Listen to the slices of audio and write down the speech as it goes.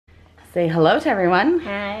Say hello to everyone.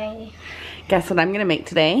 Hi. Guess what I'm gonna make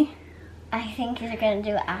today? I think you're gonna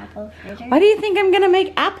do apple fritters. Why do you think I'm gonna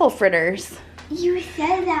make apple fritters? You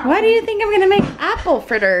said that. Why do you think I'm gonna make apple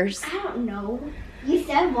fritters? I don't know. You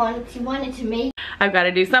said once you wanted to make. I've got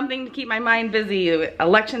to do something to keep my mind busy.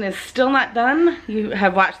 Election is still not done. You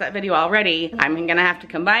have watched that video already. I'm gonna have to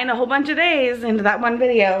combine a whole bunch of days into that one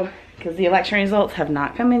video because the election results have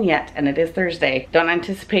not come in yet, and it is Thursday. Don't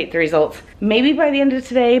anticipate the results maybe by the end of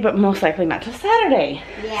today, but most likely not till Saturday.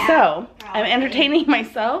 Yeah, so probably. I'm entertaining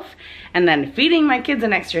myself and then feeding my kids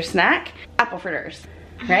an extra snack, apple fritters,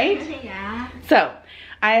 right? Yeah. So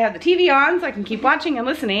I have the TV on so I can keep watching and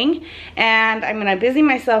listening, and I'm gonna busy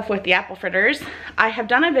myself with the apple fritters. I have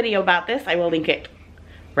done a video about this. I will link it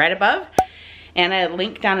right above, and a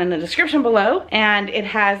link down in the description below, and it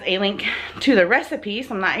has a link to the recipe,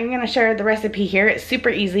 so I'm not even gonna share the recipe here. It's super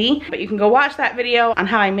easy, but you can go watch that video on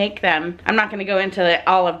how I make them. I'm not gonna go into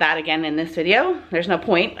all of that again in this video. There's no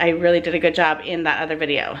point. I really did a good job in that other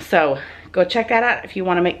video. So go check that out if you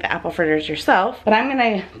wanna make the apple fritters yourself. But I'm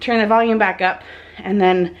gonna turn the volume back up, and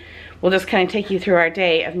then we'll just kind of take you through our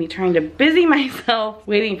day of me trying to busy myself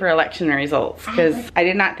waiting for election results, because I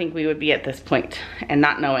did not think we would be at this point and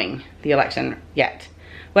not knowing the election yet.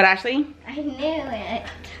 What, Ashley? I knew it.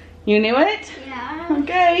 You knew it? Yeah.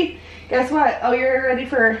 Okay. Guess what? Oh, you're ready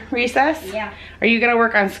for recess? Yeah. Are you gonna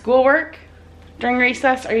work on schoolwork during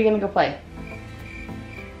recess, or are you gonna go play?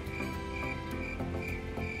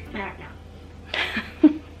 I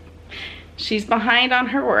don't know. She's behind on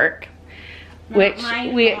her work. Not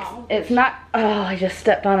my fault. It's not, oh, I just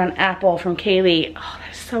stepped on an apple from Kaylee. Oh,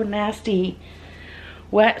 that's so nasty.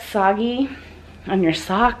 Wet, soggy on your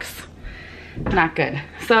socks. Not good.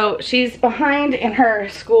 So she's behind in her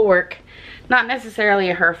schoolwork. Not necessarily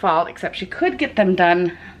her fault, except she could get them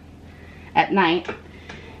done at night.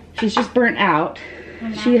 She's just burnt out.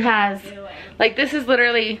 She has, like, this is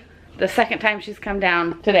literally the second time she's come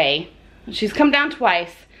down today. She's come down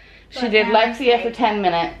twice. She did Lexia for 10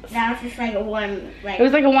 minutes. That was just like a one, like. It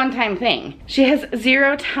was like a one-time thing. She has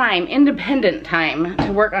zero time, independent time,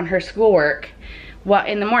 to work on her schoolwork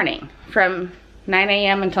in the morning. From 9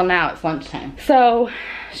 a.m. until now, it's lunchtime. So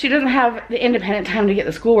she doesn't have the independent time to get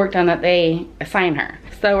the schoolwork done that they assign her.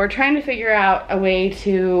 So we're trying to figure out a way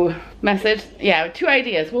to message, yeah, 2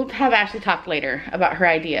 ideas. We'll have Ashley talk later about her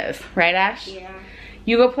ideas. Right, Ash? Yeah.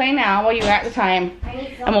 You go play now while you got the time, I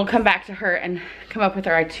need some. and we'll come back to her and come up with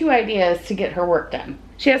our 2 ideas to get her work done.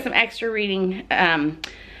 She has some extra reading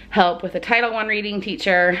help with a Title I reading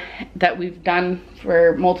teacher that we've done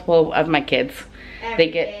for multiple of my kids. They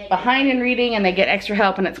get behind in reading and they get extra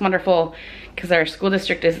help, and it's wonderful because our school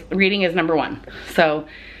district reading is #1. So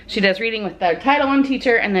she does reading with the Title I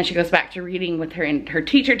teacher, and then she goes back to reading with her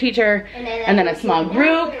teacher, and then a small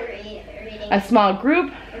group,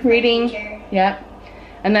 reading. Yep.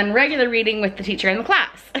 And then regular reading with the teacher in the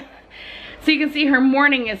class. So you can see her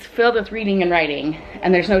morning is filled with reading and writing,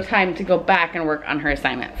 and there's no time to go back and work on her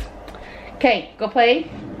assignments. Okay, go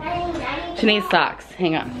play. She needs socks.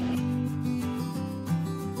 Hang on.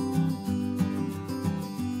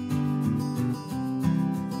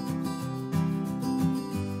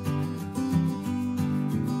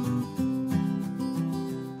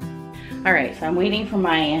 All right, so I'm waiting for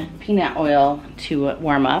my peanut oil to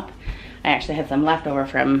warm up. I actually had some leftover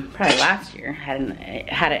from probably last year, had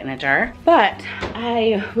it in a jar. But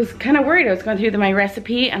I was kind of worried. I was going through my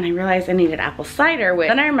recipe and I realized I needed apple cider.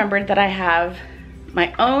 Then I remembered that I have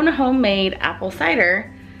my own homemade apple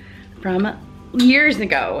cider from years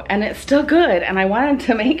ago, and it's still good, and I wanted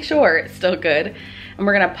to make sure it's still good. And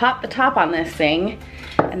we're gonna pop the top on this thing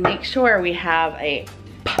and make sure we have a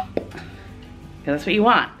pop, because that's what you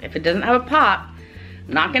want. If it doesn't have a pop,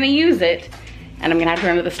 I'm not gonna use it, and I'm gonna have to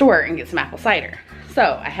run to the store and get some apple cider.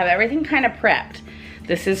 So I have everything kind of prepped.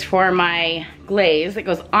 This is for my glaze that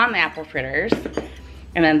goes on the apple fritters.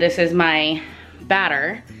 And then this is my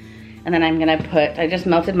batter. And then I'm gonna I just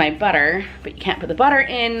melted my butter, but you can't put the butter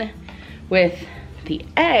in with the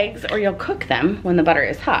eggs or you'll cook them when the butter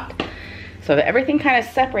is hot. So everything kind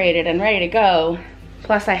of separated and ready to go.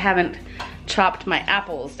 Plus I haven't chopped my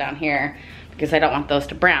apples down here because I don't want those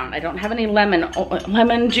to brown. I don't have any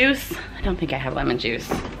lemon juice. I don't think I have lemon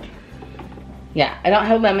juice. Yeah, I don't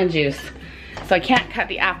have lemon juice. So I can't cut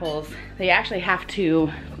the apples. They actually have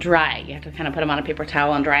to dry. You have to kind of put them on a paper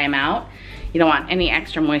towel and dry them out. You don't want any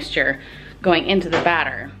extra moisture going into the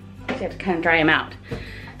batter. So you have to kind of dry them out.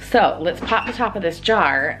 So let's pop the top of this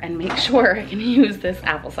jar and make sure I can use this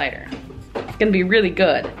apple cider. It's gonna be really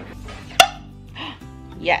good.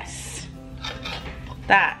 Yes.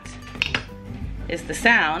 That is the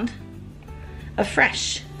sound of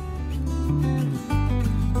fresh.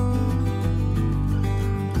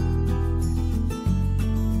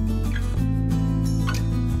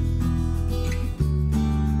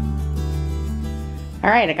 All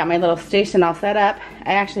right, I got my little station all set up.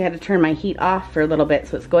 I actually had to turn my heat off for a little bit,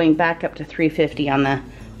 so it's going back up to 350 on the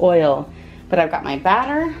oil. But I've got my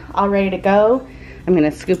batter all ready to go. I'm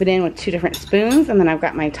gonna scoop it in with 2 different spoons, and then I've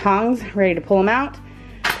got my tongs ready to pull them out,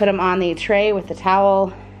 put them on the tray with the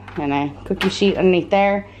towel and a cookie sheet underneath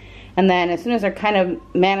there. And then as soon as they're kind of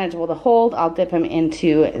manageable to hold, I'll dip them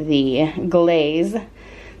into the glaze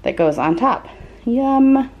that goes on top.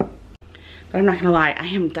 Yum. But I'm not gonna lie, I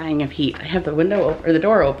am dying of heat. I have the window or the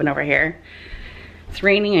door open over here. It's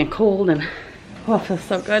raining and cold and oh, it feels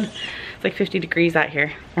so good. It's like 50 degrees out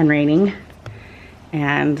here and raining.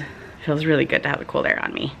 And it feels really good to have the cold air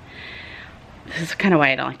on me. This is kind of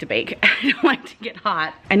why I don't like to bake. I don't like to get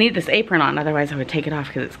hot. I need this apron on, otherwise I would take it off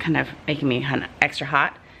because it's kind of making me kind of extra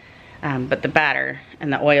hot. But the batter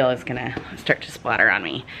and the oil is gonna start to splatter on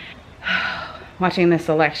me. Watching this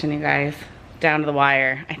election, you guys, down to the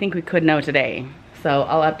wire. I think we could know today. So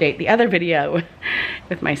I'll update the other video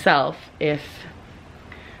with myself if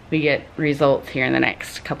we get results here in the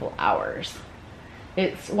next couple hours.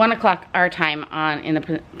 It's 1 o'clock our time in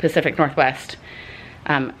the Pacific Northwest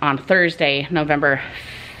on Thursday, November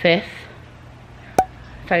 5th.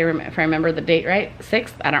 If I remember the date right,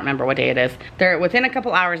 6th? I don't remember what day it is. They're within a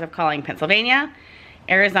couple hours of calling Pennsylvania,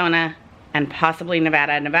 Arizona, and possibly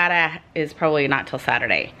Nevada. Nevada is probably not till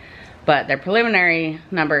Saturday. But their preliminary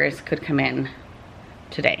numbers could come in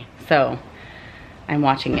today. So I'm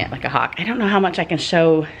watching it like a hawk. I don't know how much I can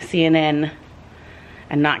show CNN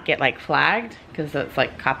and not get like flagged because it's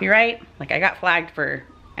like copyright. Like I got flagged for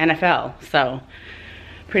NFL, so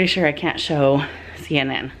pretty sure I can't show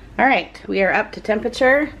CNN. All right, we are up to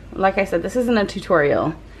temperature. Like I said, this isn't a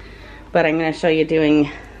tutorial, but I'm gonna show you doing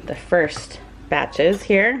the first batches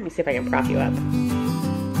here. Let me see if I can prop you up.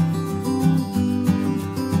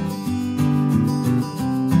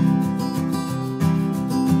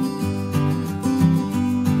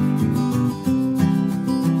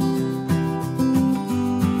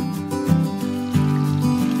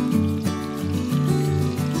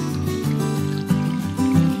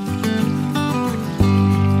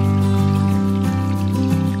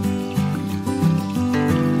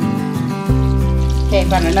 Okay,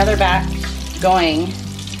 got another batch going,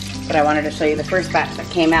 but I wanted to show you the first batch that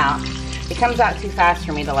came out. It comes out too fast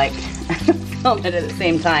for me to like film it at the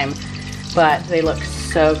same time, but they look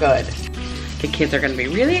so good. The kids are gonna be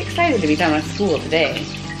really excited to be done with school today.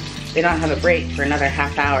 They don't have a break for another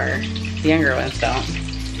half hour. The younger ones don't.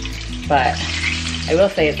 But I will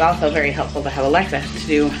say it's also very helpful to have Alexa to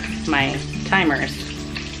do my timers.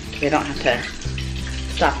 They don't have to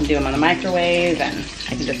stop and do them on the microwave, and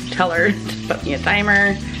I can just tell her to put me a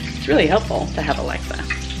timer. It's really helpful to have Alexa.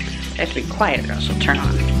 I have to be quiet or else she'll turn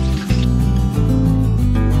on.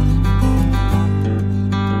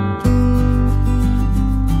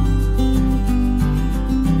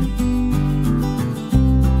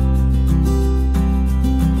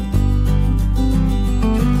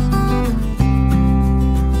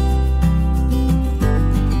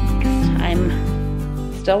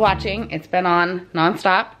 I'm still watching. It's been on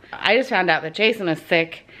nonstop. I just found out that Jason is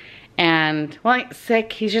sick, and well, like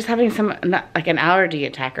sick, he's just having some, like an allergy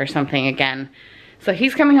attack or something again. So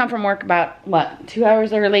he's coming home from work about, what, 2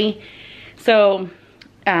 hours early. So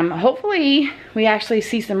hopefully we actually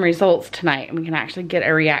see some results tonight and we can actually get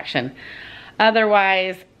a reaction.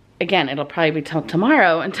 Otherwise, again, it'll probably be till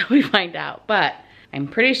tomorrow until we find out, but I'm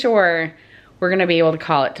pretty sure we're gonna be able to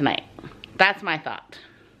call it tonight. That's my thought.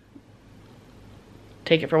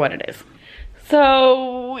 Take it for what it is.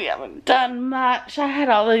 So we haven't done much. I had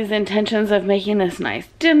all these intentions of making this nice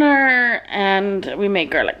dinner, and we made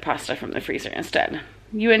garlic pasta from the freezer instead.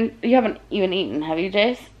 You haven't even eaten, have you,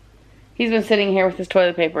 Jace? He's been sitting here with his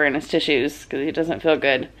toilet paper and his tissues because he doesn't feel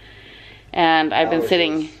good. And I've been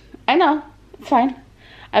sitting, I know, it's fine.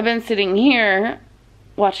 I've been sitting here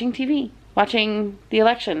watching TV, watching the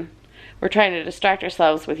election. We're trying to distract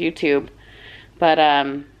ourselves with YouTube, but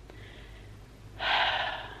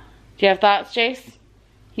do you have thoughts, Jace?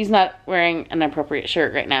 He's not wearing an appropriate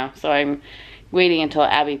shirt right now, so I'm waiting until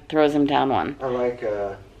Abby throws him down one. I like,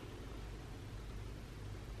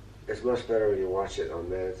 it's much better when you watch it on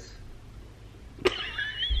meds.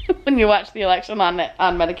 When you watch the election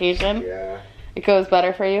on medication? Yeah. It goes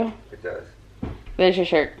better for you? It does. There's your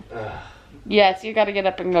shirt. Yes, you gotta get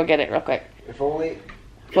up and go get it real quick. If only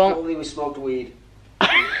we smoked weed.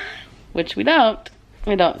 Which we don't.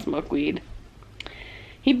 We don't smoke weed.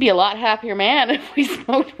 He'd be a lot happier man if we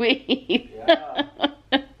smoked weed. Yeah.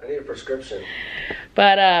 I need a prescription.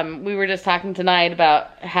 But we were just talking tonight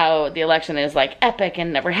about how the election is like epic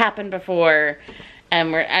and never happened before.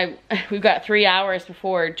 And we've got 3 hours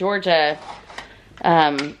before Georgia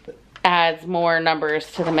adds more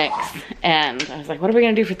numbers to the mix. And I was like, what are we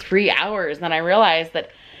gonna do for 3 hours? And then I realized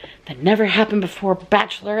that never happened before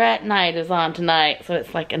bachelorette night is on tonight. So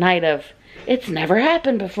it's like a night of, it's never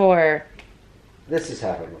happened before. This has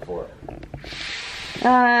happened before.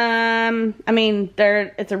 I mean,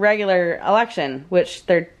 it's a regular election, which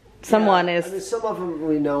someone is. I mean, some of them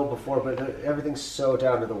we know before, but everything's so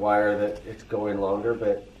down to the wire that it's going longer.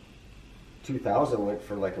 But 2000 went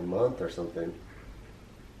for like a month or something.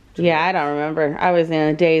 Yeah, I don't remember. I was in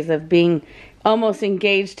the days of being almost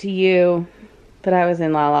engaged to you, that I was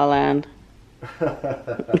in La La Land.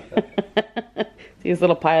 These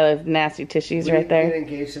little pile of nasty tissues right there. We didn't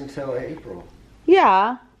get engaged until April.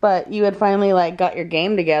 Yeah, but you had finally like got your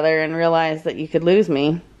game together and realized that you could lose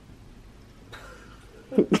me.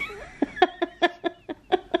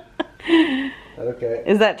 Okay.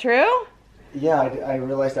 Is that true? Yeah, I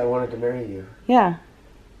realized I wanted to marry you. Yeah.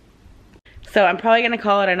 So I'm probably going to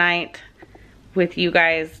call it a night with you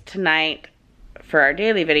guys tonight for our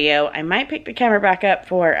daily video. I might pick the camera back up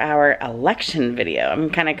for our election video. I'm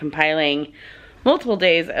kind of compiling multiple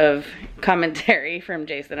days of commentary from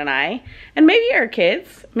Jason and I. And maybe our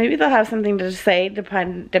kids. Maybe they'll have something to say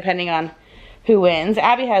depending on who wins.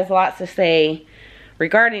 Abby has lots to say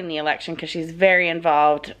regarding the election because she's very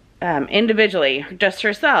involved individually, just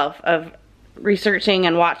herself, of researching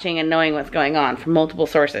and watching and knowing what's going on from multiple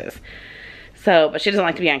sources. So, but she doesn't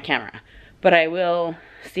like to be on camera. But I will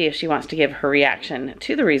see if she wants to give her reaction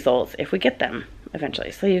to the results if we get them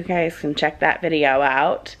eventually. So you guys can check that video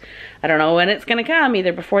out. I don't know when it's going to come,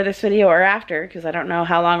 either before this video or after, because I don't know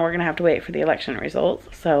how long we're going to have to wait for the election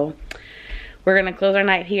results. So we're going to close our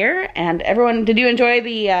night here. And everyone, did you enjoy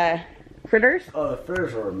the fritters? Oh, the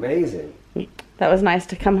fritters were amazing. That was nice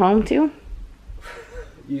to come home to.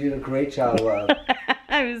 You did a great job, love.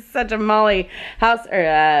 I was such a Molly house, or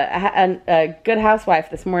a good housewife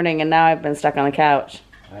this morning, and now I've been stuck on the couch.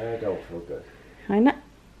 I don't feel good. I know.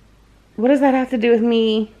 What does that have to do with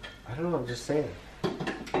me? I don't know, I'm just saying.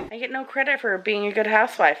 I get no credit for being a good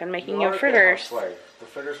housewife and making you fritters. The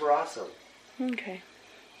fritters were awesome. Okay.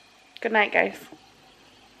 Good night, guys.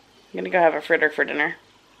 I'm gonna go have a fritter for dinner.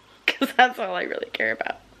 Because that's all I really care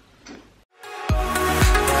about.